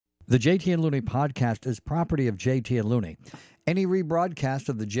The JT and Looney podcast is property of JT and Looney. Any rebroadcast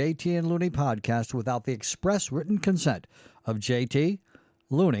of the JT and Looney podcast without the express written consent of JT,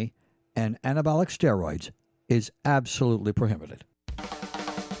 Looney, and anabolic steroids is absolutely prohibited.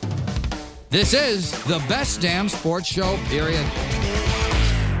 This is the best damn sports show, period.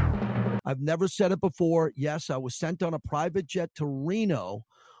 I've never said it before. Yes, I was sent on a private jet to Reno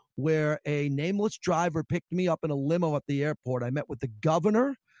where a nameless driver picked me up in a limo at the airport. I met with the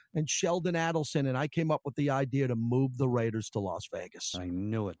governor and Sheldon Adelson, and I came up with the idea to move the Raiders to Las Vegas. I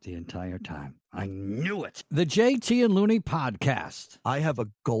knew it the entire time. I knew it. The JT and Looney podcast. I have a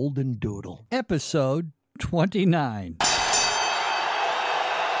golden doodle. Episode 29.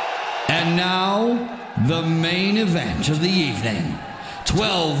 And now, the main event of the evening.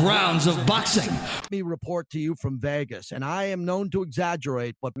 12 rounds of boxing. Let me report to you from Vegas, and I am known to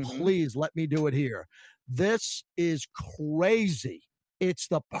exaggerate, but please let me do it here. This is crazy. It's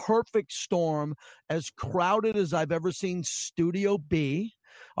the perfect storm, as crowded as I've ever seen Studio B.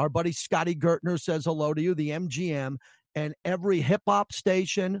 Our buddy Scotty Gertner says hello to you, the MGM, and every hip-hop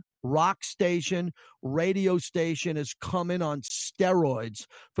station, rock station, radio station is coming on steroids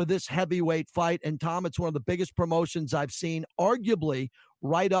for this heavyweight fight. And, Tom, it's one of the biggest promotions I've seen, arguably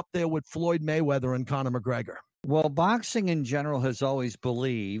right up there with Floyd Mayweather and Conor McGregor. Well, boxing in general has always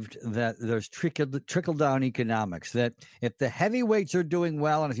believed that there's trickle-down economics, that if the heavyweights are doing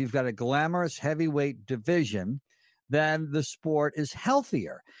well and if you've got a glamorous heavyweight division, then the sport is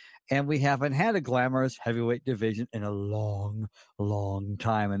healthier. And we haven't had a glamorous heavyweight division in a long, long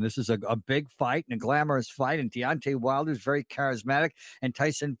time. And this is a big fight and a glamorous fight. And Deontay Wilder is very charismatic. And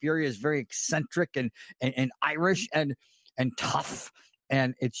Tyson Fury is very eccentric and Irish and tough.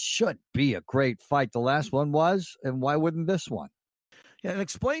 And it should be a great fight. The last one was, and why wouldn't this one? Yeah, and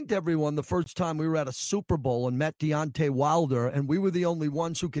explain to everyone the first time we were at a Super Bowl and met Deontay Wilder, and we were the only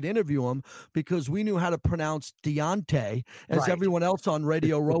ones who could interview him because we knew how to pronounce Deontay, as Right. Everyone else on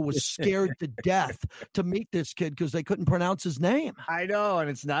Radio Row was scared to death to meet this kid because they couldn't pronounce his name. I know, and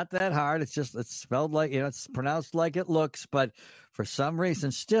it's not that hard. It's spelled like, it's pronounced like it looks, but for some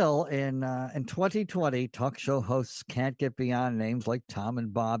reason, still in 2020, talk show hosts can't get beyond names like Tom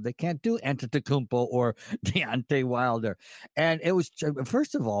and Bob. They can't do Antetokounmpo or Deontay Wilder. And it was,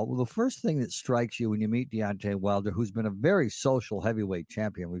 first of all, the first thing that strikes you when you meet Deontay Wilder, who's been a very social heavyweight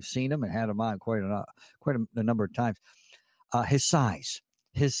champion. We've seen him and had him on quite a number of times. His size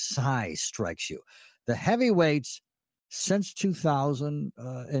strikes you. The heavyweights since 2000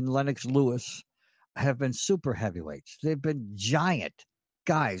 in Lennox Lewis have been super heavyweights. They've been giant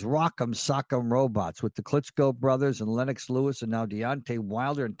guys, rock'em, sock'em robots with the Klitschko brothers and Lennox Lewis and now Deontay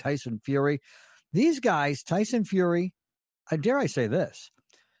Wilder and Tyson Fury. These guys, Tyson Fury, dare I say this,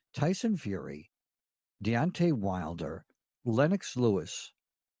 Tyson Fury, Deontay Wilder, Lennox Lewis,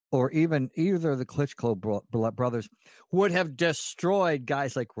 or even either of the Klitschko brothers would have destroyed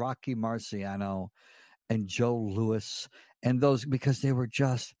guys like Rocky Marciano and Joe Louis and those, because they were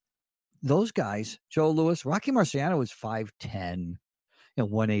just those guys. Joe Louis, Rocky Marciano was 5'10",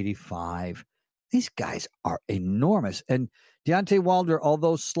 185. These guys are enormous. And Deontay Wilder,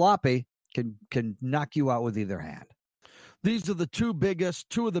 although sloppy, can knock you out with either hand. These are the two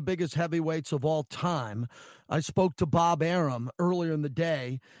of the biggest heavyweights of all time. I spoke to Bob Arum earlier in the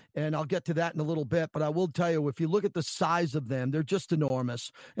day, and I'll get to that in a little bit. But I will tell you, if you look at the size of them, they're just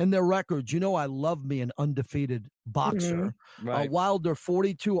enormous. And their records, I love me an undefeated boxer. Mm-hmm. Right. Wilder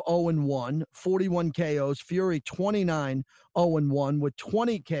 42-0-1, 41 KOs. Fury 29-0-1 with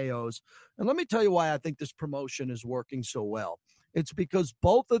 20 KOs. And let me tell you why I think this promotion is working so well. It's because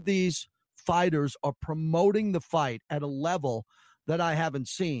both of these fighters are promoting the fight at a level that I haven't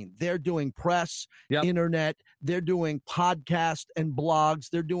seen. They're doing press, internet, they're doing podcasts and blogs,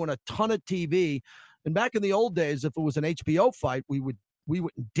 they're doing a ton of TV. And back in the old days, if it was an HBO fight, we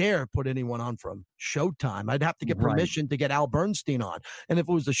wouldn't dare put anyone on from Showtime. I'd have to get permission to get Al Bernstein on. And if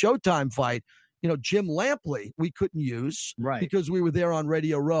it was a Showtime fight, Jim Lampley, we couldn't use because we were there on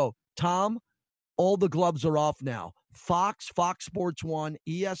Radio Row. Tom, all the gloves are off now. Fox Sports 1,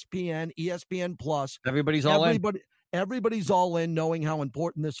 ESPN, ESPN Plus. Everybody's all in. Everybody's all in, knowing how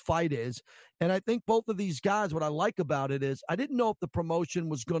important this fight is. And I think both of these guys, what I like about it is I didn't know if the promotion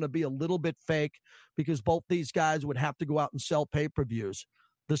was going to be a little bit fake because both these guys would have to go out and sell pay-per-views.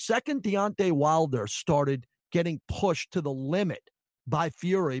 The second Deontay Wilder started getting pushed to the limit by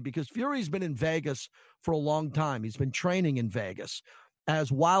Fury, because Fury's been in Vegas for a long time. He's been training in Vegas,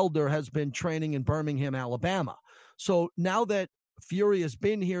 as Wilder has been training in Birmingham, Alabama. So now that Fury has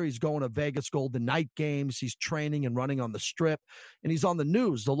been here, he's going to Vegas Golden Knight games, he's training and running on the Strip, and he's on the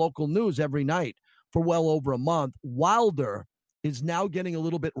news, the local news, every night for well over a month. Wilder is now getting a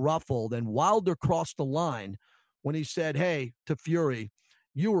little bit ruffled, and Wilder crossed the line when he said, hey, to Fury,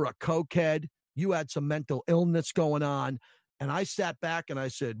 you were a cokehead. You had some mental illness going on. And I sat back and I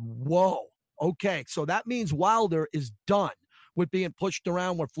said, whoa, okay. So that means Wilder is done with being pushed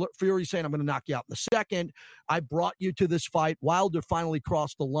around, where Fury saying, I'm going to knock you out in a second. I brought you to this fight. Wilder finally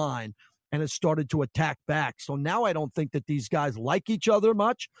crossed the line and has started to attack back. So now I don't think that these guys like each other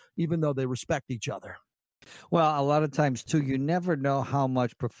much, even though they respect each other. Well, a lot of times, too, you never know how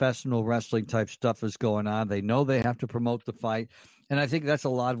much professional wrestling type stuff is going on. They know they have to promote the fight. And I think that's a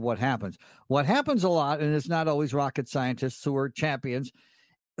lot of what happens. What happens a lot, and it's not always rocket scientists who are champions,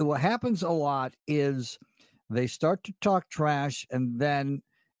 what happens a lot is they start to talk trash, and then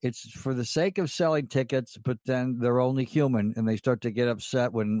it's for the sake of selling tickets, but then they're only human, and they start to get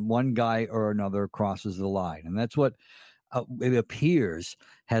upset when one guy or another crosses the line. And that's what it appears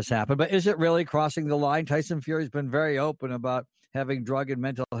has happened. But is it really crossing the line? Tyson Fury's been very open about having drug and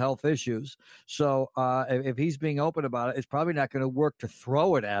mental health issues. So if he's being open about it, it's probably not going to work to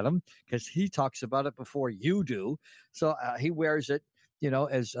throw it at him, because he talks about it before you do. So he wears it,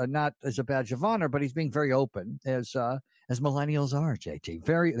 as not as a badge of honor, but he's being very open, as millennials are,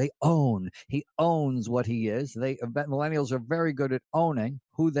 JT. He owns what he is. Millennials are very good at owning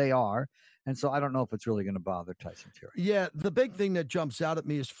who they are. And so I don't know if it's really going to bother Tyson Fury. Yeah, the big thing that jumps out at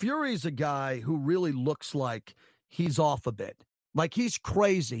me is Fury's a guy who really looks like he's off a bit. Like, he's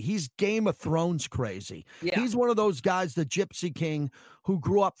crazy. He's Game of Thrones crazy. Yeah. He's one of those guys, the Gypsy King, who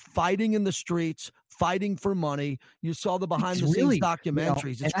grew up fighting in the streets, fighting for money. You saw the behind-the-scenes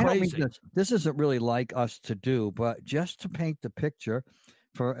documentaries. It's crazy. This isn't really like us to do, but just to paint the picture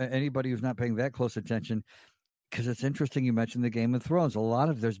for anybody who's not paying that close attention, because it's interesting you mentioned the Game of Thrones.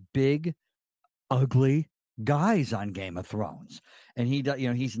 There's big, ugly guys on Game of Thrones, and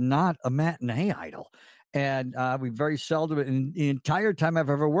he's not a matinee idol. And we very seldom, in the entire time I've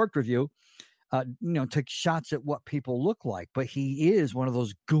ever worked with you, take shots at what people look like. But he is one of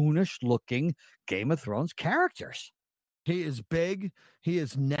those goonish-looking Game of Thrones characters. He is big. He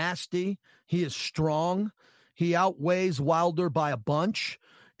is nasty. He is strong. He outweighs Wilder by a bunch.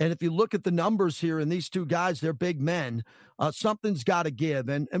 And if you look at the numbers here, and these two guys, they're big men, something's got to give.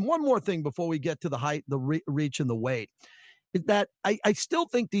 And one more thing before we get to the height, the reach, and the weight, is that I still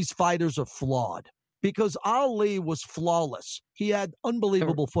think these fighters are flawed. Because Ali was flawless. He had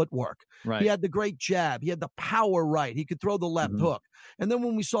unbelievable footwork. Right. He had the great jab. He had the power right. He could throw the left hook. And then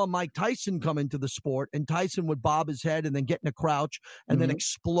when we saw Mike Tyson come into the sport, and Tyson would bob his head and then get in a crouch and then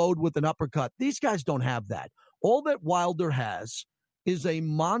explode with an uppercut, these guys don't have that. All that Wilder has is a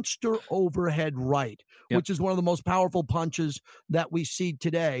monster overhead right, which is one of the most powerful punches that we see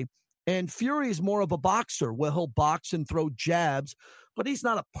today. And Fury is more of a boxer, where he'll box and throw jabs, but he's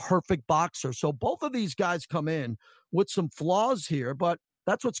not a perfect boxer. So both of these guys come in with some flaws here, but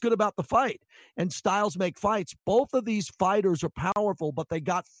that's what's good about the fight. And styles make fights. Both of these fighters are powerful, but they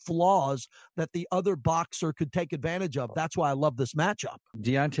got flaws that the other boxer could take advantage of. That's why I love this matchup.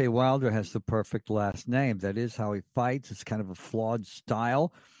 Deontay Wilder has the perfect last name. That is how he fights. It's kind of a flawed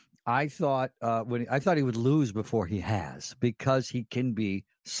style. I thought he would lose before he has, because he can be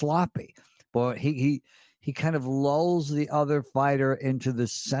sloppy. But he kind of lulls the other fighter into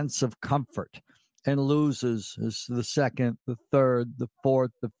this sense of comfort and loses the second, the third, the fourth,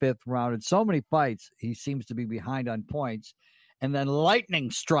 the fifth round. In so many fights, he seems to be behind on points, and then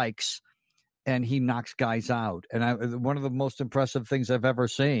lightning strikes and he knocks guys out. And one of the most impressive things I've ever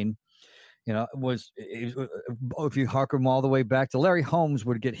seen, was if you harken all the way back to Larry Holmes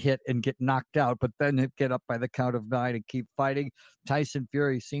would get hit and get knocked out, but then he'd get up by the count of 9 and keep fighting. Tyson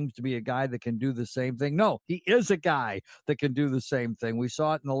Fury seems to be a guy that can do the same thing. No, he is a guy that can do the same thing. We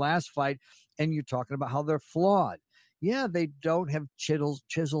saw it in the last fight, and you're talking about how they're flawed. Yeah, they don't have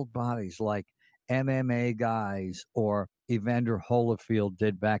chiseled bodies like MMA guys or Evander Holyfield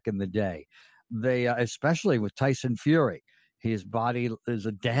did back in the day. They, especially with Tyson Fury, his body is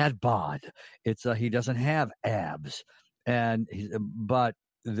a dad bod. He doesn't have abs, but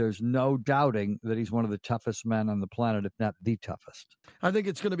there's no doubting that he's one of the toughest men on the planet, if not the toughest. I think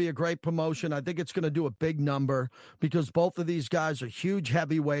it's going to be a great promotion. I think it's going to do a big number, because both of these guys are huge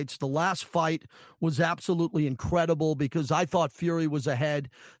heavyweights. The last fight was absolutely incredible, because I thought Fury was ahead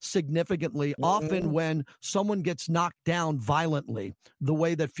significantly. Often when someone gets knocked down violently, the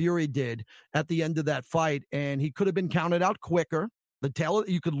way that Fury did at the end of that fight, and he could have been counted out quicker.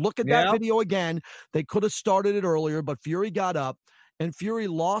 You could look at that video again. They could have started it earlier, but Fury got up. And Fury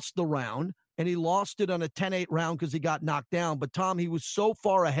lost the round, and he lost it on a 10-8 round because he got knocked down. But, Tom, he was so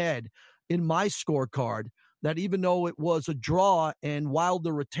far ahead in my scorecard that even though it was a draw and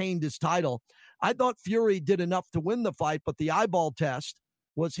Wilder retained his title, I thought Fury did enough to win the fight, but the eyeball test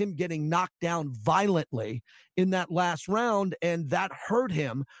was him getting knocked down violently in that last round, and that hurt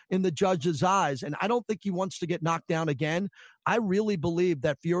him in the judge's eyes. And I don't think he wants to get knocked down again. I really believe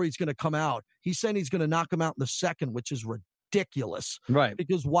that Fury's going to come out. He's saying he's going to knock him out in the second, which is ridiculous. Right.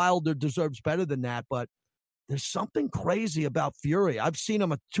 Because Wilder deserves better than that, but there's something crazy about Fury. I've seen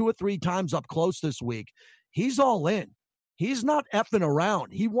him 2 or 3 times up close this week. He's all in. He's not effing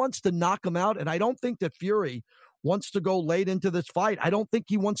around. He wants to knock him out, and I don't think that Fury wants to go late into this fight. I don't think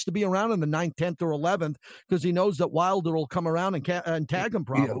he wants to be around in the 9th, 10th, or 11th because he knows that Wilder will come around and tag him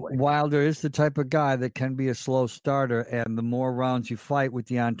probably. Wilder is the type of guy that can be a slow starter, and the more rounds you fight with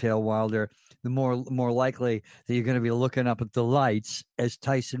Deontay Wilder, the more likely that you're going to be looking up at the lights, as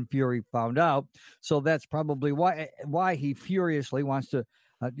Tyson Fury found out. So that's probably why he furiously wants to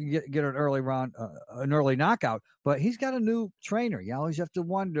get an early round, an early knockout. But he's got a new trainer. You always have to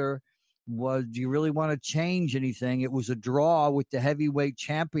wonder, do you really want to change anything? It was a draw with the heavyweight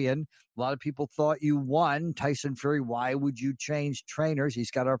champion. A lot of people thought you won, Tyson Fury. Why would you change trainers? He's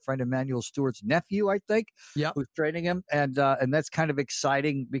got our friend Emmanuel Stewart's nephew, I think, who's training him, and that's kind of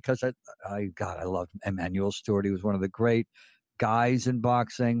exciting because I love Emmanuel Stewart. He was one of the great guys in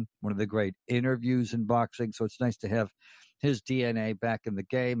boxing, one of the great interviews in boxing. So it's nice to have his DNA back in the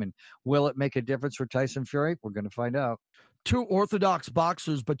game. And will it make a difference for Tyson Fury? We're going to find out. 2 orthodox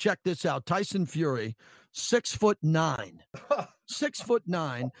boxers, but check this out. Tyson Fury, 6'9",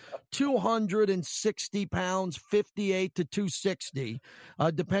 6'9", 260 pounds, 58 to 260,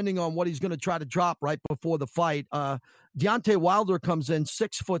 depending on what he's going to try to drop right before the fight. Deontay Wilder comes in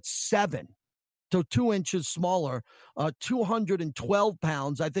 6'7", so 2 inches smaller, 212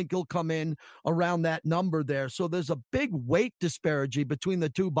 pounds. I think he'll come in around that number there. So there's a big weight disparity between the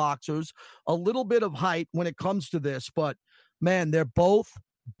 2 boxers, a little bit of height when it comes to this, but man, they're both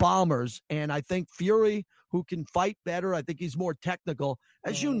bombers. And I think Fury, who can fight better, I think he's more technical.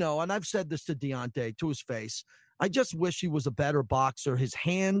 As you know, and I've said this to Deontay to his face, I just wish he was a better boxer. His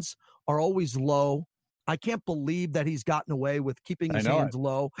hands are always low. I can't believe that he's gotten away with keeping his hands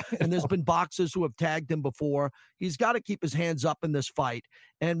low. And there's been boxers who have tagged him before. He's got to keep his hands up in this fight.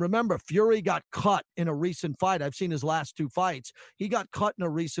 And remember, Fury got cut in a recent fight. I've seen his last 2 fights. He got cut in a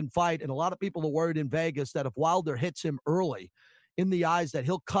recent fight. And a lot of people are worried in Vegas that if Wilder hits him early in the eyes, that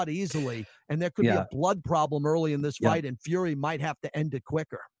he'll cut easily. And there could be a blood problem early in this fight. And Fury might have to end it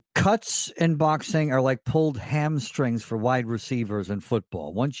quicker. Cuts in boxing are like pulled hamstrings for wide receivers in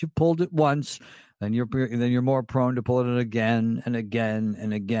football. Once you pulled it once, then you're more prone to pull it again and again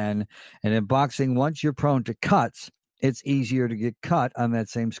and again. And in boxing, once you're prone to cuts, it's easier to get cut on that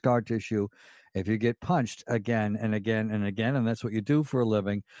same scar tissue if you get punched again and again and again, and that's what you do for a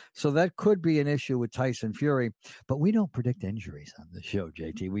living. So that could be an issue with Tyson Fury, but we don't predict injuries on the show,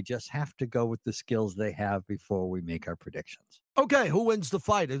 JT. We just have to go with the skills they have before we make our predictions. Okay, who wins the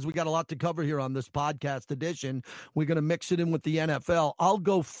fight? As we got a lot to cover here on this podcast edition, we're going to mix it in with the NFL. I'll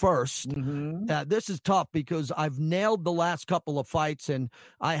go first. This is tough because I've nailed the last couple of fights, and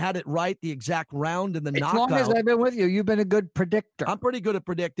I had it right the exact round in the knockout. As long as I've been with you, you've been a good predictor. I'm pretty good at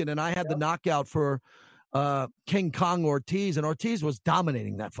predicting, and I had the knockout for King Kong Ortiz, and Ortiz was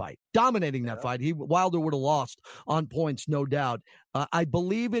dominating that fight. Wilder would have lost on points, no doubt. I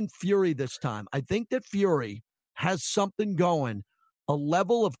believe in Fury this time. I think that Fury has something going, a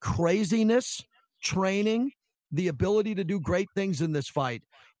level of craziness, training, the ability to do great things in this fight.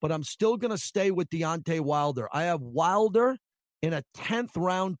 But I'm still going to stay with Deontay Wilder. I have Wilder in a 10th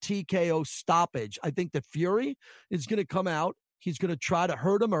round TKO stoppage. I think that Fury is going to come out. He's going to try to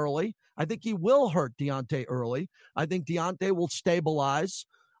hurt him early. I think he will hurt Deontay early. I think Deontay will stabilize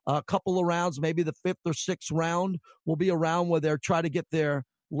a couple of rounds. Maybe the 5th or 6th round will be a round where they're trying to get their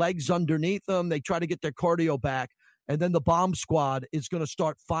legs underneath them. They try to get their cardio back. And then the bomb squad is going to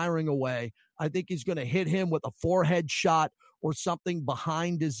start firing away. I think he's going to hit him with a forehead shot or something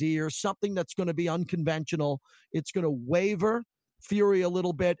behind his ear, something that's going to be unconventional. It's going to waver Fury a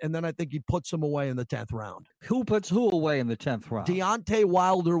little bit, and then I think he puts him away in the 10th round. Who puts who away in the 10th round? Deontay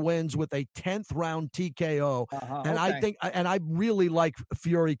Wilder wins with a 10th round TKO. And I really like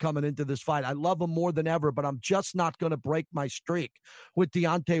Fury coming into this fight. I love him more than ever, but I'm just not going to break my streak with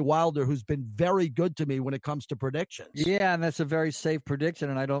Deontay Wilder, who's been very good to me when it comes to predictions. Yeah, and that's a very safe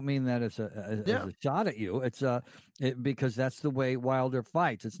prediction, and I don't mean that as a shot at you. It's because that's the way Wilder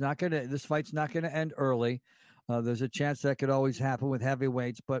fights. This fight's not going to end early. There's a chance that could always happen with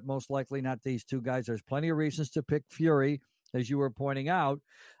heavyweights, but most likely not these 2 guys. There's plenty of reasons to pick Fury, as you were pointing out.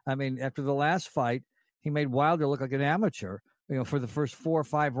 I mean, after the last fight, he made Wilder look like an amateur, for the first 4 or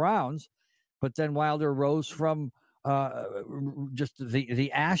 5 rounds. But then Wilder rose from just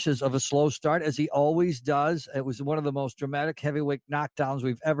the ashes of a slow start, as he always does. It was one of the most dramatic heavyweight knockdowns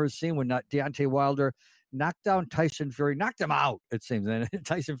we've ever seen when Deontay Wilder knocked down Tyson Fury, knocked him out, it seems. And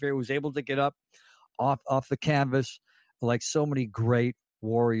Tyson Fury was able to get up off the canvas like so many great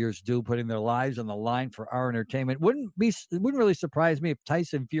warriors do, putting their lives on the line for our entertainment. It wouldn't really surprise me if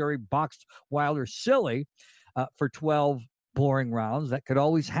Tyson Fury boxed Wilder silly for 12 boring rounds. That could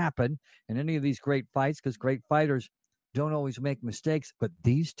always happen in any of these great fights, because great fighters don't always make mistakes, but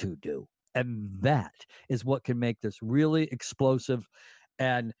these two do. And that is what can make this really explosive.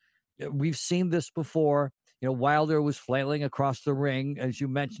 And we've seen this before. Wilder was flailing across the ring, as you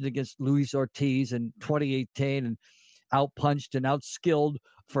mentioned, against Luis Ortiz in 2018, and outpunched and outskilled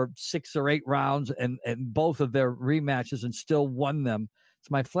for 6 or 8 rounds and both of their rematches, and still won them. It's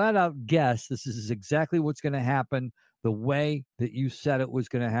my flat out guess this is exactly what's going to happen, the way that you said it was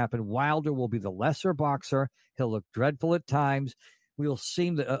going to happen. Wilder will be the lesser boxer. He'll look dreadful at times. It'll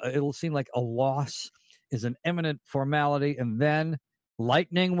seem like a loss is an imminent formality, and then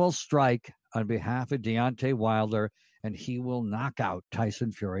lightning will strike on behalf of Deontay Wilder, and he will knock out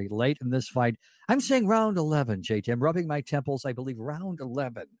Tyson Fury late in this fight. I'm saying round 11, JT. I'm rubbing my temples. I believe round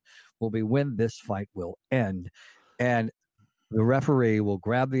 11 will be when this fight will end. And the referee will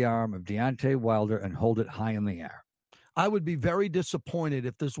grab the arm of Deontay Wilder and hold it high in the air. I would be very disappointed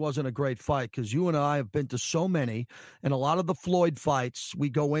if this wasn't a great fight, because you and I have been to so many, and a lot of the Floyd fights, we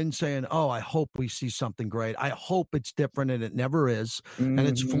go in saying, oh, I hope we see something great. I hope it's different, and it never is. Mm-hmm. And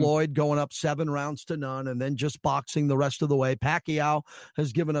it's Floyd going up 7 rounds to none and then just boxing the rest of the way. Pacquiao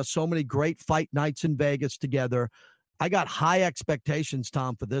has given us so many great fight nights in Vegas together. I got high expectations,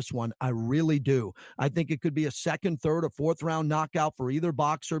 Tom, for this one. I really do. I think it could be a 2nd, 3rd, or 4th round knockout for either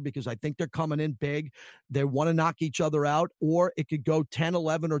boxer, because I think they're coming in big. They want to knock each other out, or it could go 10,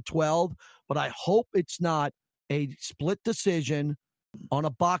 11, or 12. But I hope it's not a split decision on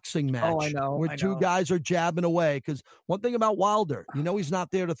a boxing match. Oh, I know. Where two guys are jabbing away. Because one thing about Wilder, he's not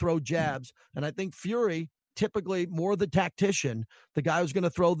there to throw jabs. And I think Fury, typically more the tactician, the guy who's going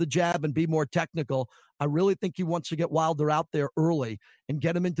to throw the jab and be more technical. I really think he wants to get Wilder out there early and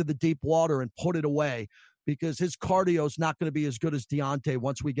get him into the deep water and put it away, because his cardio is not going to be as good as Deontay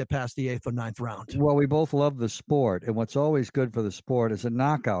once we get past the 8th or 9th round. Well, we both love the sport, and what's always good for the sport is a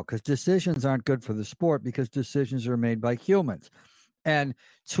knockout, because decisions aren't good for the sport, because decisions are made by humans. And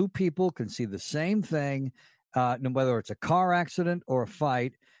 2 people can see the same thing, whether it's a car accident or a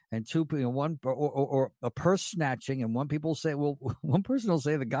fight, and 2 people, one or a purse snatching, and one person will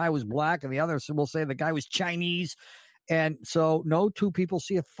say the guy was black, and the other will say the guy was Chinese, and so no 2 people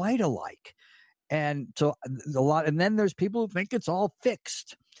see a fight alike, and so and then there's people who think it's all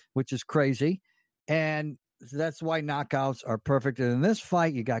fixed, which is crazy, and that's why knockouts are perfect. And in this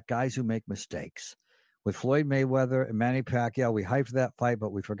fight, you got guys who make mistakes. With Floyd Mayweather and Manny Pacquiao, we hyped that fight,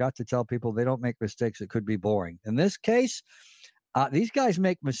 but we forgot to tell people they don't make mistakes. It could be boring. In this case, these guys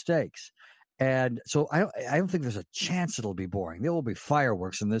make mistakes, and so I don't think there's a chance it'll be boring. There will be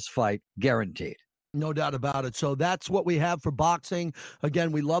fireworks in this fight, guaranteed. No doubt about it. So that's what we have for boxing.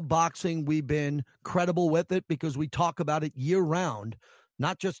 Again, we love boxing. We've been credible with it because we talk about it year round,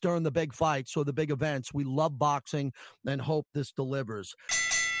 not just during the big fights or the big events. We love boxing and hope this delivers.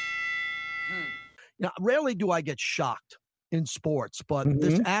 Now, rarely do I get shocked in sports, but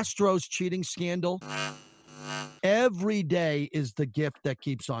this Astros cheating scandal, every day is the gift that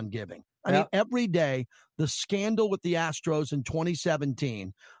keeps on giving. I mean, every day, the scandal with the Astros in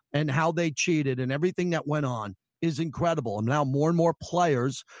 2017 and how they cheated and everything that went on is incredible. And now more and more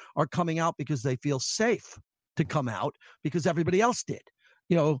players are coming out because they feel safe to come out because everybody else did.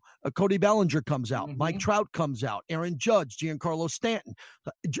 You know, Cody Bellinger comes out, Mike Trout comes out, Aaron Judge, Giancarlo Stanton,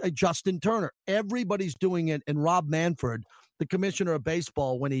 Justin Turner. Everybody's doing it. And Rob Manfred, the commissioner of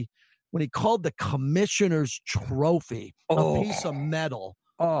baseball, when he called the commissioner's trophy a piece of metal,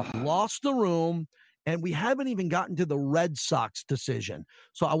 lost the room. And we haven't even gotten to the Red Sox decision.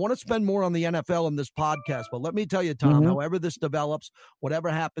 So I want to spend more on the NFL in this podcast. But let me tell you, Tom, however this develops, whatever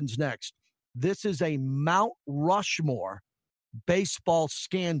happens next, this is a Mount Rushmore baseball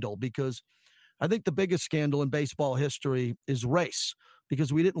scandal, because I think the biggest scandal in baseball history is race,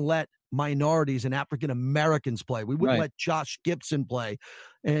 because we didn't let minorities and African Americans play. We wouldn't let Josh Gibson play,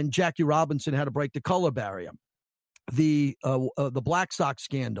 and Jackie Robinson had to break the color barrier. The Black Sox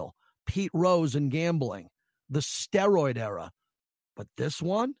scandal, Pete Rose and gambling, the steroid era. But this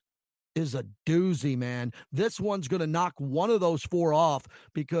one, is a doozy, man. This one's going to knock one of those 4 off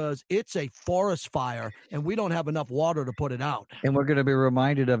because it's a forest fire and we don't have enough water to put it out. And we're going to be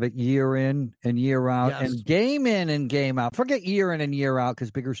reminded of it year in and year out, and game in and game out. Forget year in and year out,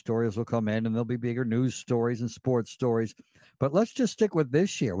 because bigger stories will come in and there'll be bigger news stories and sports stories. But let's just stick with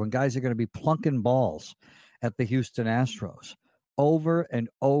this year, when guys are going to be plunking balls at the Houston Astros over and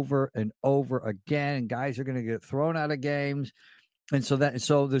over and over again. And guys are going to get thrown out of games. And so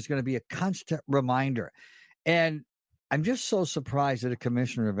there's going to be a constant reminder. And I'm just so surprised that a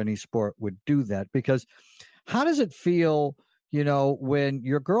commissioner of any sport would do that, because how does it feel, when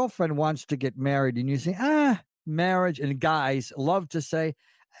your girlfriend wants to get married and you say, marriage, and guys love to say,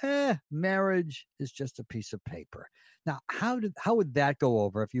 marriage is just a piece of paper. Now, how would that go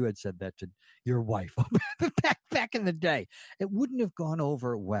over if you had said that to your wife back in the day? It wouldn't have gone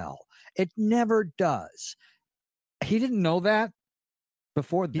over well. It never does. He didn't know that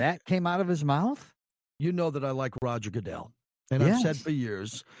before that came out of his mouth? You know that I like Roger Goodell. And I've said for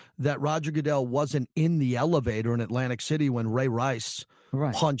years that Roger Goodell wasn't in the elevator in Atlantic City when Ray Rice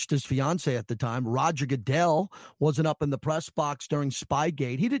punched his fiance at the time. Roger Goodell wasn't up in the press box during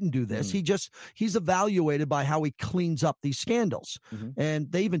Spygate. He didn't do this. He's evaluated by how he cleans up these scandals. And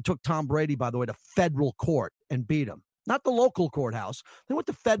they even took Tom Brady, by the way, to federal court and beat him. Not the local courthouse. They went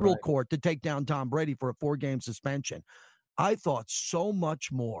to federal court to take down Tom Brady for a 4-game suspension. I thought so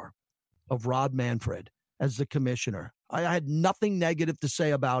much more of Rob Manfred as the commissioner. I had nothing negative to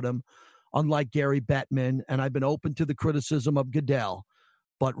say about him, unlike Gary Bettman, and I've been open to the criticism of Goodell.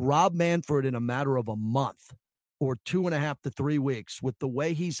 But Rob Manfred, in a matter of a month or 2.5 to 3 weeks, with the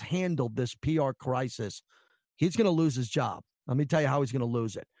way he's handled this PR crisis, he's going to lose his job. Let me tell you how he's going to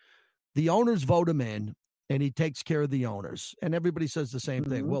lose it. The owners vote him in, and he takes care of the owners. And everybody says the same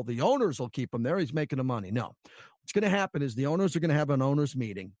thing. Well, the owners will keep him there. He's making the money. No. What's going to happen is the owners are going to have an owners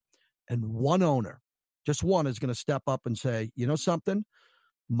meeting, and one owner, just one, is going to step up and say, you know something?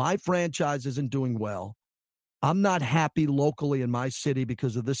 My franchise isn't doing well. I'm not happy locally in my city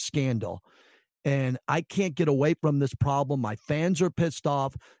because of this scandal, and I can't get away from this problem. My fans are pissed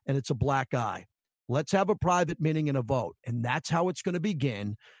off, and it's a black eye. Let's have a private meeting and a vote. And that's how it's going to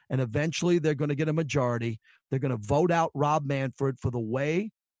begin. And eventually they're going to get a majority. They're going to vote out Rob Manfred for the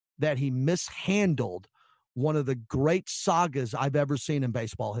way that he mishandled one of the great sagas I've ever seen in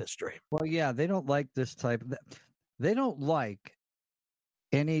baseball history. Well, yeah, they don't like this type. They don't like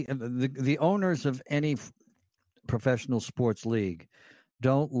the owners of any professional sports league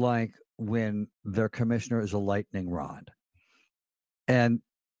don't like when their commissioner is a lightning rod. And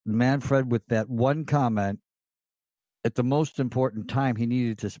Manfred, with that one comment at the most important time he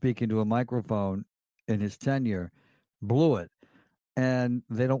needed to speak into a microphone in his tenure, blew it. And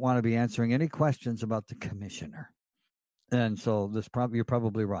they don't want to be answering any questions about the commissioner. And so you're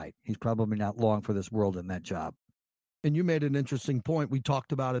probably right. He's probably not long for this world in that job. And you made an interesting point. We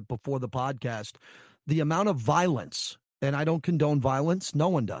talked about it before the podcast. The amount of violence, and I don't condone violence. No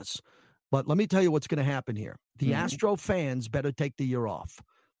one does. But let me tell you what's going to happen here. The Astro fans better take the year off.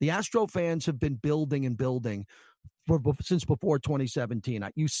 The Astro fans have been building and building since before 2017.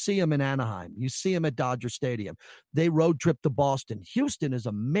 You see them in Anaheim. You see them at Dodger Stadium. They road trip to Boston. Houston is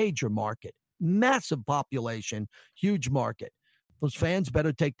a major market, massive population, huge market. Those fans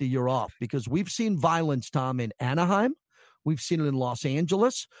better take the year off because we've seen violence, Tom, in Anaheim. We've seen it in Los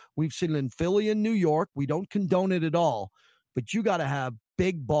Angeles. We've seen it in Philly and New York. We don't condone it at all, but you got to have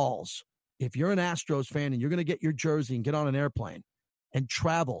big balls. If you're an Astros fan and you're going to get your jersey and get on an airplane and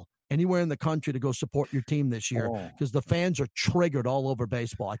travel anywhere in the country to go support your team this year, because the fans are triggered all over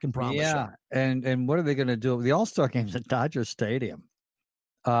baseball, I can promise you. Yeah, and what are they going to do? The All-Star game's at Dodger Stadium.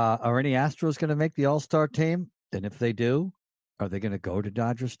 Are any Astros going to make the All-Star team? And if they do, are they going to go to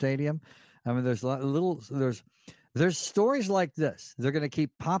Dodger Stadium? I mean, there's stories like this. They're going to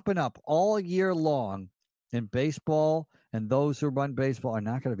keep popping up all year long in baseball, and those who run baseball are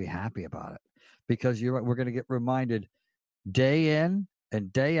not going to be happy about it because we're going to get reminded day in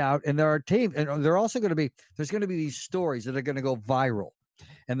and day out. And there are teams, and they're also going to be, there's going to be these stories that are going to go viral.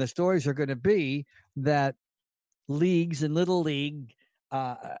 And the stories are going to be that leagues and little league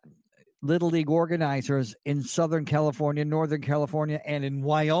organizers in Southern California, Northern California, and in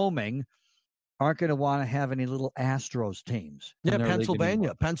Wyoming aren't going to want to have any little Astros teams. Yeah,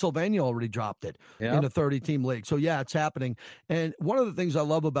 Pennsylvania already dropped it in a 30-team league. So, yeah, it's happening. And one of the things I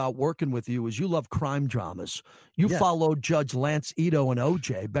love about working with you is you love crime dramas. You followed Judge Lance Ito and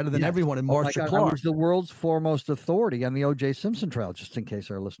O.J. better than everyone in Marcia Clark. I was the world's foremost authority on the O.J. Simpson trial, just in case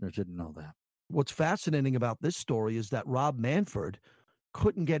our listeners didn't know that. What's fascinating about this story is that Rob Manfred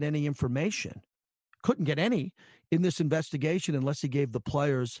couldn't get any information, in this investigation unless he gave the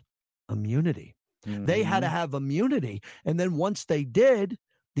players immunity. They had to have immunity. And then once they did,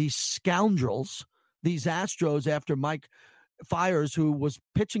 these scoundrels, these Astros, after Mike Fiers, who was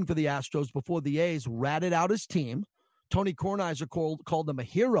pitching for the Astros before the A's, ratted out his team. Tony Kornheiser called him a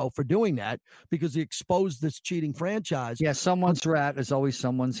hero for doing that because he exposed this cheating franchise. Yeah, someone's rat is always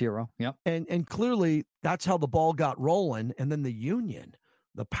someone's hero. Yep. And clearly that's how the ball got rolling. And then the union,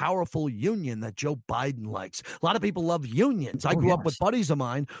 the powerful union that Joe Biden likes. A lot of people love unions. I grew up with buddies of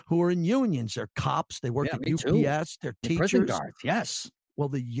mine who are in unions. They're cops. They work at UPS. They're teachers. Prison guards, yes. Well,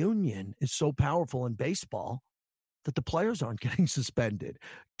 the union is so powerful in baseball that the players aren't getting suspended.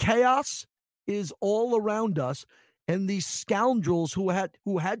 Chaos is all around us. And these scoundrels who had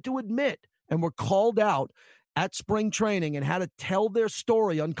to admit and were called out at spring training and had to tell their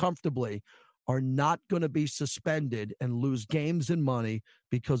story uncomfortably are not going to be suspended and lose games and money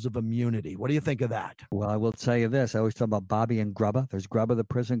because of immunity. What do you think of that? Well, I will tell you this. I always talk about Bobby and Grubba. There's Grubba, the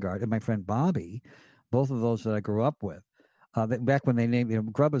prison guard, and my friend Bobby, both of those that I grew up with. Back when they named,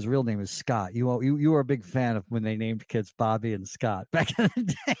 Grubba's real name is Scott. You were a big fan of when they named kids Bobby and Scott back in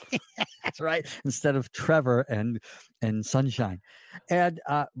the day. That's right. Instead of Trevor and Sunshine. And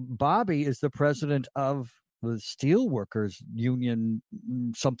Bobby is the president of the Steelworkers Union,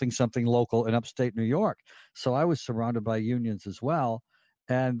 something local in upstate New York. So I was surrounded by unions as well.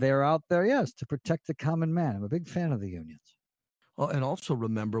 And they're out there, yes, to protect the common man. I'm a big fan of the unions. Oh, and also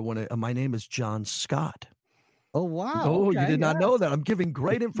remember when my name is John Scott. Oh, wow. Oh, okay, you did not know that. I'm giving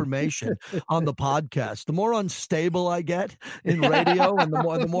great information on the podcast. The more unstable I get in radio and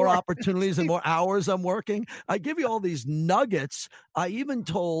the more opportunities and more hours I'm working, I give you all these nuggets. I even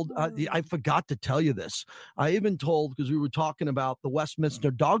told, I forgot to tell you this. I even told, because we were talking about the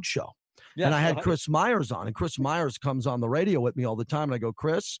Westminster Dog Show. Yes, and I had Chris Myers on, and Chris Myers comes on the radio with me all the time. And I go,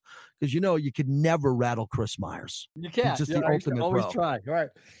 Chris, because you could never rattle Chris Myers. You can't. He's just the ultimate always pro. Try. Right.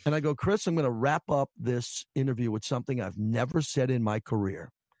 And I go, Chris, I'm going to wrap up this interview with something I've never said in my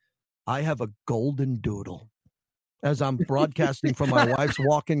career. I have a golden doodle. As I'm broadcasting from my wife's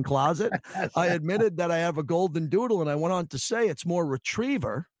walk-in closet, I admitted that I have a golden doodle, and I went on to say it's more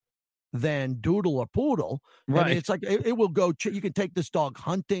retriever than doodle or poodle. Right. I mean, it's like it will go. You can take this dog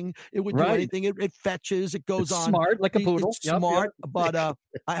hunting. It would do anything. It fetches. It goes on. Smart, like a poodle. It's smart. Yep. But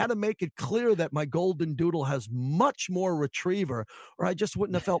I had to make it clear that my golden doodle has much more retriever, or I just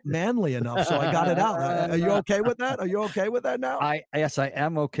wouldn't have felt manly enough. So I got it out. Are you okay with that? Are you okay with that now? Yes, I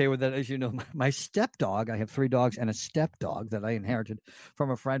am okay with that. As you know, my stepdog, I have 3 dogs and a stepdog that I inherited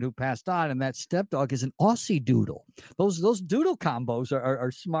from a friend who passed on. And that stepdog is an Aussie doodle. Those doodle combos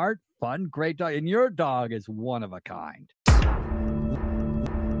are smart, fun, great dog. And your dog is one of a kind.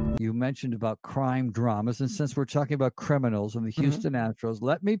 You mentioned about crime dramas. And since we're talking about criminals and the Houston Astros,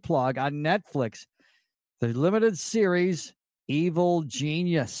 let me plug on Netflix the limited series Evil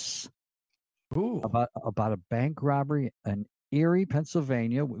Genius. Ooh. About a bank robbery in Erie,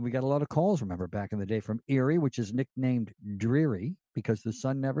 Pennsylvania. We got a lot of calls, remember, back in the day from Erie, which is nicknamed Dreary because the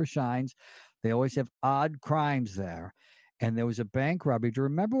sun never shines. They always have odd crimes there. And there was a bank robbery. Do you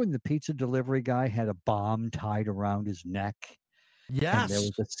remember when the pizza delivery guy had a bomb tied around his neck? Yes. And there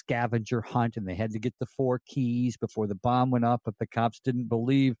was a scavenger hunt, and they had to get the 4 keys before the bomb went up, but the cops didn't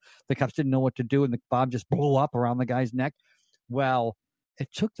know what to do, and the bomb just blew up around the guy's neck. Well, it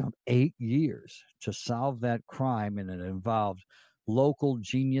took them 8 years to solve that crime, and it involved local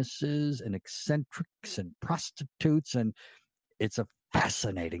geniuses and eccentrics and prostitutes, and it's a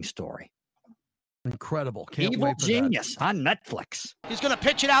fascinating story. Incredible. Can't Evil wait for Genius that. on Netflix. He's going to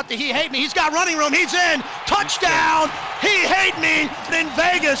pitch it out to He Hate Me. He's got running room. He's in. Touchdown. He Hate Me in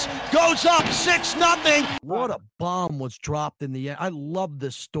Vegas goes up 6-0. What a bomb was dropped in the end. I love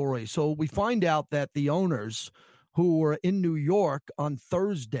this story. So we find out that the owners who were in New York on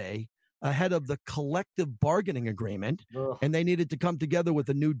Thursday ahead of the collective bargaining agreement, and they needed to come together with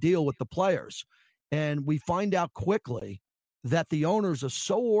a new deal with the players. And we find out quickly that the owners are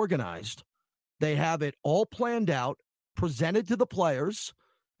so organized. They have it all planned out, presented to the players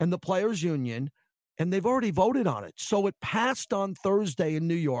and the players union, and they've already voted on it. So it passed on Thursday in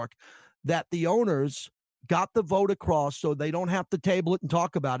New York that the owners got the vote across so they don't have to table it and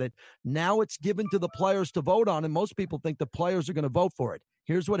talk about it. Now it's given to the players to vote on, and most people think the players are going to vote for it.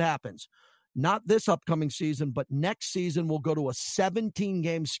 Here's what happens. Not this upcoming season, but next season we'll go to a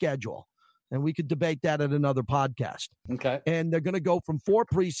 17-game schedule. And we could debate that at another podcast. Okay. And they're going to go from 4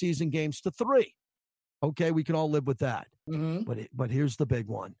 preseason games to 3. Okay, we can all live with that. But here's the big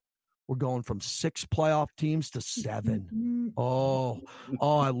one. We're going from 6 playoff teams to 7. Oh,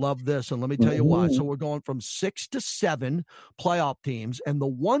 I love this. And let me tell you why. So we're going from 6 to 7 playoff teams. And the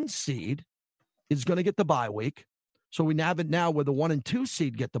 1 seed is going to get the bye week. So we have it now where the 1 and 2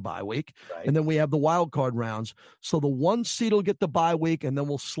 seed get the bye week, Right. and then we have the wild card rounds. So the 1 seed will get the bye week, and then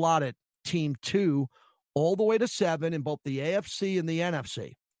we'll slot it team 2 all the way to 7 in both the AFC and the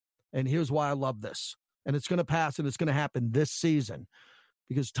NFC. And here's why I love this. And it's going to pass, and it's going to happen this season.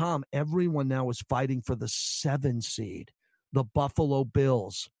 Because, Tom, everyone now is fighting for the 7 seed. The Buffalo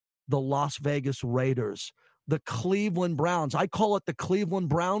Bills, the Las Vegas Raiders, the Cleveland Browns. I call it the Cleveland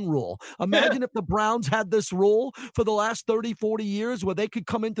Brown rule. Imagine if the Browns had this rule for the last 30, 40 years where they could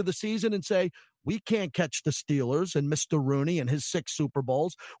come into the season and say, we can't catch the Steelers and Mr. Rooney and his 6 Super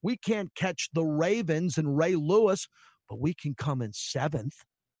Bowls. We can't catch the Ravens and Ray Lewis, but we can come in 7th.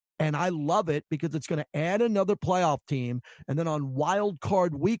 And I love it because it's going to add another playoff team. And then on wild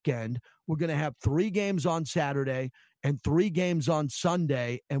card weekend, we're going to have 3 games on Saturday and 3 games on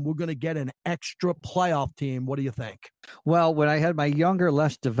Sunday, and we're going to get an extra playoff team. What do you think? Well, when I had my younger,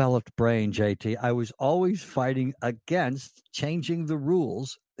 less developed brain, JT, I was always fighting against changing the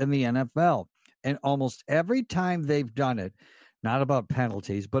rules in the NFL. And almost every time they've done it, not about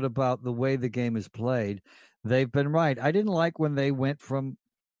penalties, but about the way the game is played, they've been right. I didn't like when they went from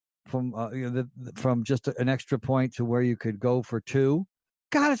just an extra point to where you could go for 2.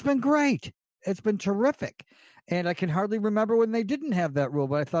 God, it's been great. It's been terrific. And I can hardly remember when they didn't have that rule,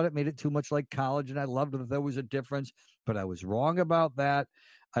 but I thought it made it too much like college, and I loved it if there was a difference, but I was wrong about that.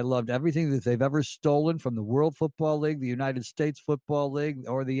 I loved everything that they've ever stolen from the World Football League, the United States Football League,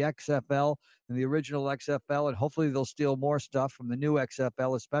 or the XFL and the original XFL, and hopefully they'll steal more stuff from the new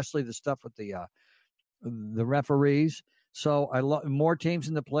XFL, especially the stuff with the referees. So I love more teams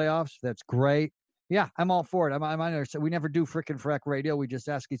in the playoffs. That's great. Yeah, I'm all for it. I'm understand. We never do frickin' frack radio. We just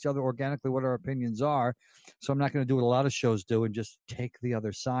ask each other organically what our opinions are. So I'm not going to do what a lot of shows do and just take the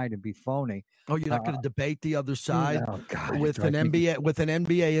other side and be phony. Oh, you're not going to debate the other side God, with an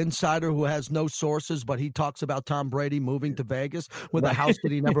NBA insider who has no sources, but he talks about Tom Brady moving to Vegas with a house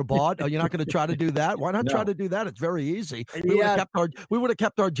that he never bought. Oh, you're not going to try to do that? Why not try to do that? It's very easy. We would have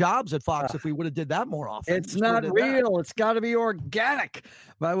kept our jobs at Fox if we would have did that more often. It's not real. It's got to be organic.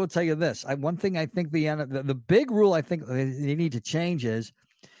 But I will tell you this: one thing I think the big rule I think they need to change is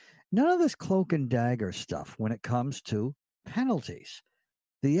none of this cloak and dagger stuff when it comes to penalties.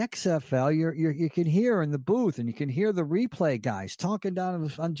 The XFL, you can hear in the booth, and you can hear the replay guys talking down in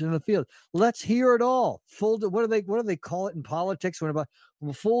the field. Let's hear it all. What do they call it in politics? When about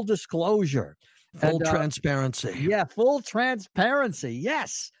full disclosure, full transparency. Yeah, full transparency.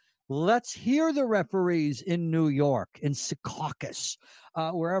 Yes. Let's hear the referees in New York, in Secaucus,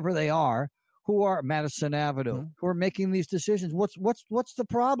 wherever they are, who are Madison Avenue, who are making these decisions. What's the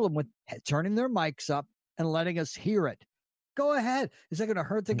problem with turning their mics up and letting us hear it? Go ahead. Is that going to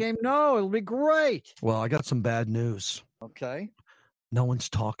hurt the game? No, it'll be great. Well, I got some bad news. Okay. No one's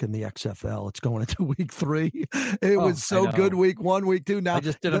talking the XFL. It's going into week 3. It was so good week 1, week 2. Now I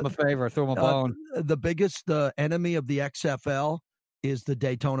just did him a favor, threw him a bone. The biggest enemy of the XFL is the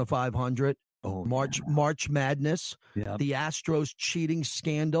Daytona 500. March Madness. Yep. The Astros cheating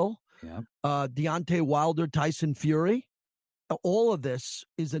scandal. Yep. Deontay Wilder, Tyson Fury. All of this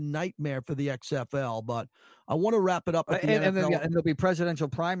is a nightmare for the XFL, but I want to wrap it up at the NFL. And there'll be presidential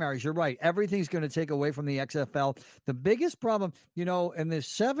primaries. You're right. Everything's going to take away from the XFL. The biggest problem, in the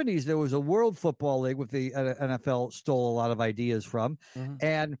 70s, there was a World Football League with the NFL stole a lot of ideas from,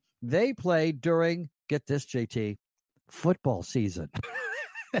 and they played during, get this, JT, football season.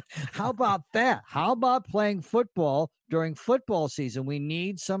 How about that? How about playing football during football season? We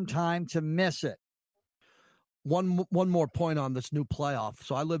need some time to miss it. One more point on this new playoff.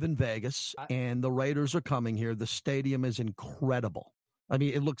 So I live in Vegas, and the Raiders are coming here. The stadium is incredible. I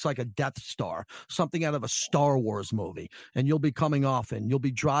mean, it looks like a Death Star, something out of a Star Wars movie. And you'll be coming often. You'll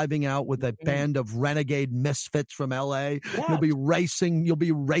be driving out with a band of renegade misfits from L.A. Yes. You'll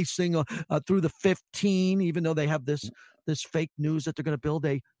be racing through the 15, even though they have this fake news that they're going to build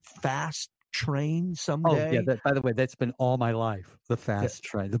a fast train someday. Oh, yeah. By the way, that's been all my life. The fast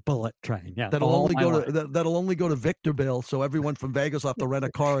train, the bullet train. Yeah, that'll only go to Victorville. So everyone from Vegas will have to rent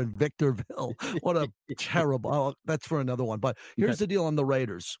a car in Victorville. What a terrible. Oh, that's for another one. But here's the deal on the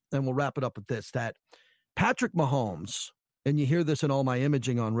Raiders, and we'll wrap it up with this: that Patrick Mahomes, and you hear this in all my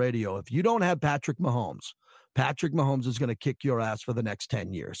imaging on radio. If you don't have Patrick Mahomes is going to kick your ass for the next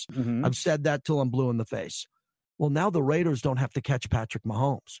 10 years. Mm-hmm. I've said that till I'm blue in the face. Well, now the Raiders don't have to catch Patrick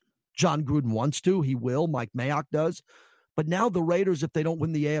Mahomes. John Gruden wants to. He will. Mike Mayock does. But now the Raiders, if they don't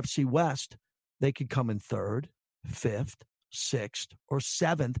win the AFC West, they could come in 3rd, 5th, 6th, or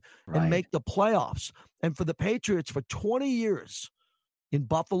 7th and make the playoffs. And for the Patriots, for 20 years in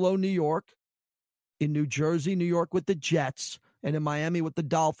Buffalo, New York, in New Jersey, New York with the Jets, and in Miami with the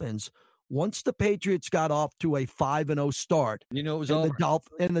Dolphins, Once the Patriots got off to a 5-0 start, it was and over.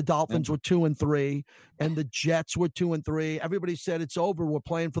 The Dolphins were 2-3, and the Jets were 2-3. Everybody said it's over. We're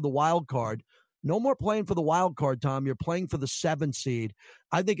playing for the wild card. No more playing for the wild card, Tom. You're playing for the 7 seed.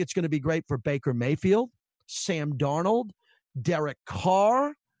 I think it's going to be great for Baker Mayfield, Sam Darnold, Derek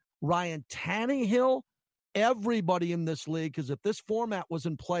Carr, Ryan Tannehill, everybody in this league. Because if this format was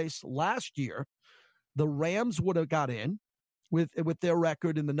in place last year, the Rams would have got in with their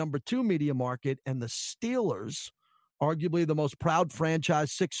record in the number 2 media market, and the Steelers, arguably the most proud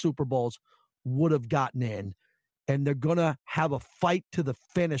franchise, 6 Super Bowls, would have gotten in. And they're going to have a fight to the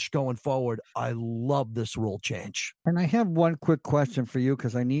finish going forward. I love this rule change. And I have one quick question for you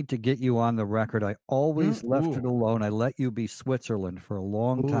because I need to get you on the record. I always left it alone. I let you be Switzerland for a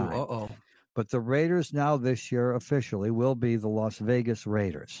long time. But the Raiders now this year officially will be the Las Vegas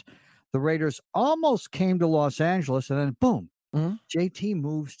Raiders. The Raiders almost came to Los Angeles, and then boom, JT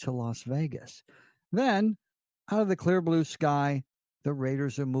moves to Las Vegas. Then, out of the clear blue sky, the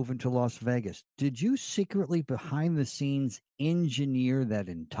Raiders are moving to Las Vegas. Did you secretly, behind the scenes, engineer that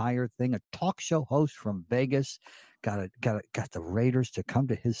entire thing? A talk show host from Vegas got the Raiders to come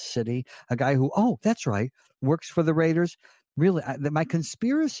to his city. A guy who, that's right, works for the Raiders. Really, my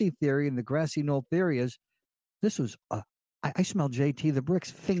conspiracy theory and the grassy knoll theory is this was I smell JT the Brick's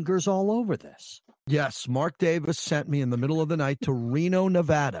fingers all over this. Yes, Mark Davis sent me in the middle of the night to Reno,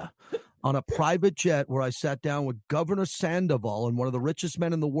 Nevada, on a private jet where I sat down with Governor Sandoval and one of the richest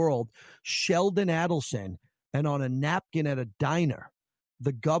men in the world, Sheldon Adelson, and on a napkin at a diner,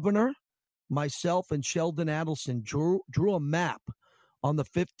 the governor, myself, and Sheldon Adelson drew a map on the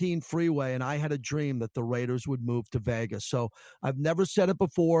 15 freeway, and I had a dream that the Raiders would move to Vegas. So I've never said it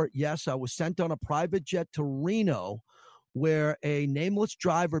before. Yes, I was sent on a private jet to Reno, where a nameless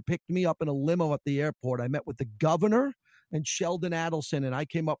driver picked me up in a limo at the airport. I met with the governor and Sheldon Adelson, and I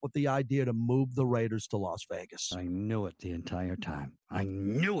came up with the idea to move the Raiders to Las Vegas. I knew it the entire time. I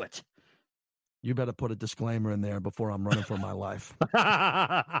knew it. You better put a disclaimer in there before I'm running for my life.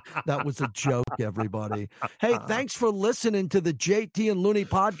 That was a joke, everybody. Hey, thanks for listening to the JT and Looney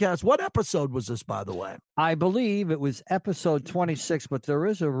podcast. What episode was this, by the way? I believe it was episode 26, but there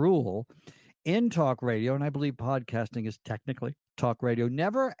is a rule in talk radio, and I believe podcasting is technically talk radio.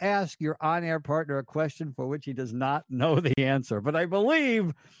 Never ask your on-air partner a question for which he does not know the answer. But I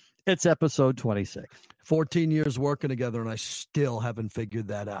believe it's episode 26. 14 years working together, and I still haven't figured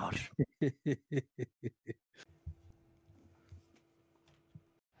that out.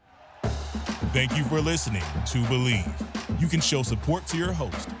 Thank you for listening to Believe. You can show support to your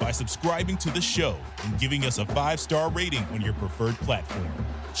host by subscribing to the show and giving us a 5-star rating on your preferred platform.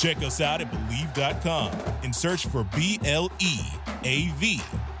 Check us out at Believe.com and search for BLEAV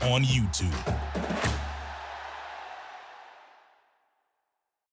on YouTube.